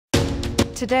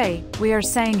Today, we are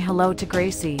saying hello to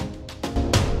Gracey.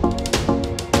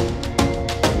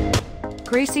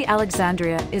 Gracey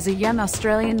Alexandria is a young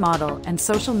Australian model and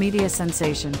social media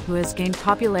sensation who has gained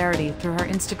popularity through her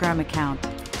Instagram account.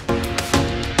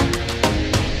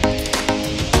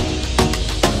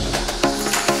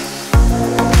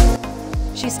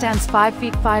 She stands 5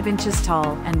 feet 5 inches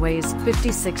tall and weighs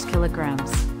 56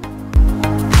 kilograms.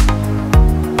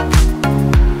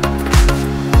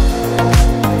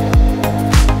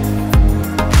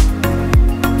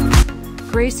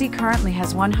 Gracey currently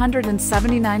has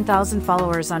 179,000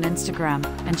 followers on Instagram,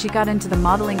 and she got into the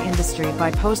modeling industry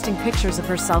by posting pictures of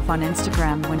herself on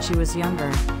Instagram when she was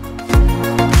younger.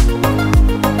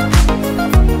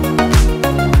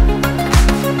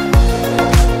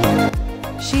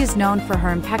 She is known for her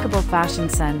impeccable fashion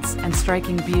sense and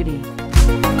striking beauty.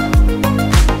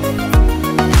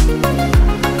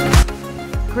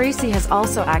 Gracey has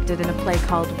also acted in a play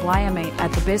called YMA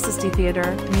at the Bicester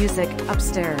Theatre, Music,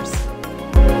 Upstairs.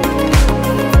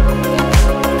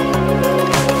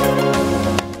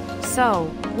 So,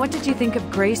 what did you think of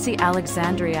Gracey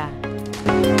Alexandria?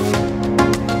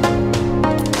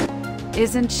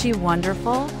 Isn't she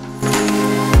wonderful?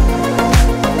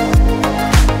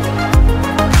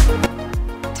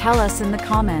 Tell us in the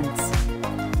comments.